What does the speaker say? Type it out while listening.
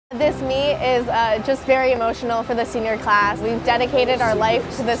This meet is just very emotional for the senior class. We've dedicated our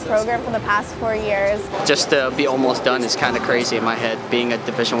life to this program for the past 4 years. Just to be almost done is kind of crazy in my head. Being a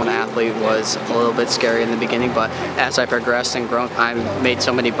Division I athlete was a little bit scary in the beginning, but as I progressed and grown, I made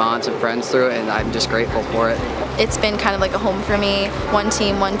so many bonds and friends through it, and I'm just grateful for it. It's been kind of like a home for me. One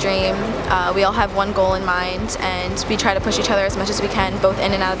team, one dream. We all have one goal in mind, and we try to push each other as much as we can, both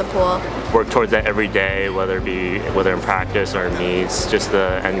in and out of the pool. Work towards that every day, whether in practice or in meets, just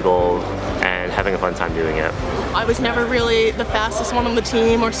the end goal and having a fun time doing it. I was never really the fastest one on the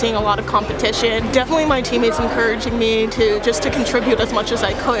team or seeing a lot of competition. Definitely my teammates encouraging me to contribute as much as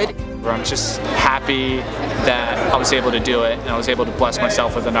I could. I'm just happy that I was able to do it, and I was able to bless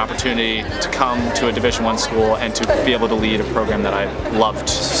myself with an opportunity to come to a Division I school and to be able to lead a program that I loved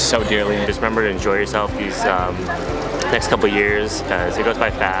so dearly. Just remember to enjoy yourself these next couple of years, because it goes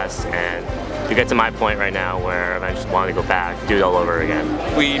by fast, and you get to my point right now where I just want to go back, do it all over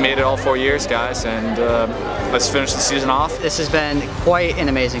again. We made it all 4 years, guys, and let's finish the season off. This has been quite an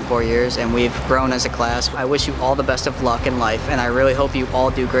amazing 4 years, and we've grown as a class. I wish you all the best of luck in life, and I really hope you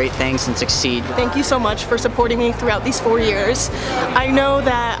all do great things and succeed. Thank you so much for supporting me throughout these 4 years. I know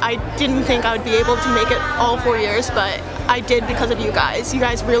that I didn't think I would be able to make it all 4 years, but I did because of you guys. You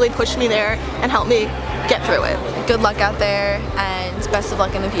guys really pushed me there and helped me get through it. Good luck out there, and best of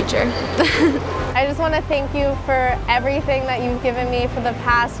luck in the future. I just want to thank you for everything that you've given me for the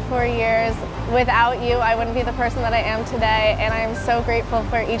past 4 years. Without you, I wouldn't be the person that I am today, and I am so grateful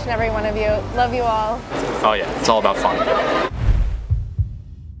for each and every one of you. Love you all. Oh yeah, it's all about fun.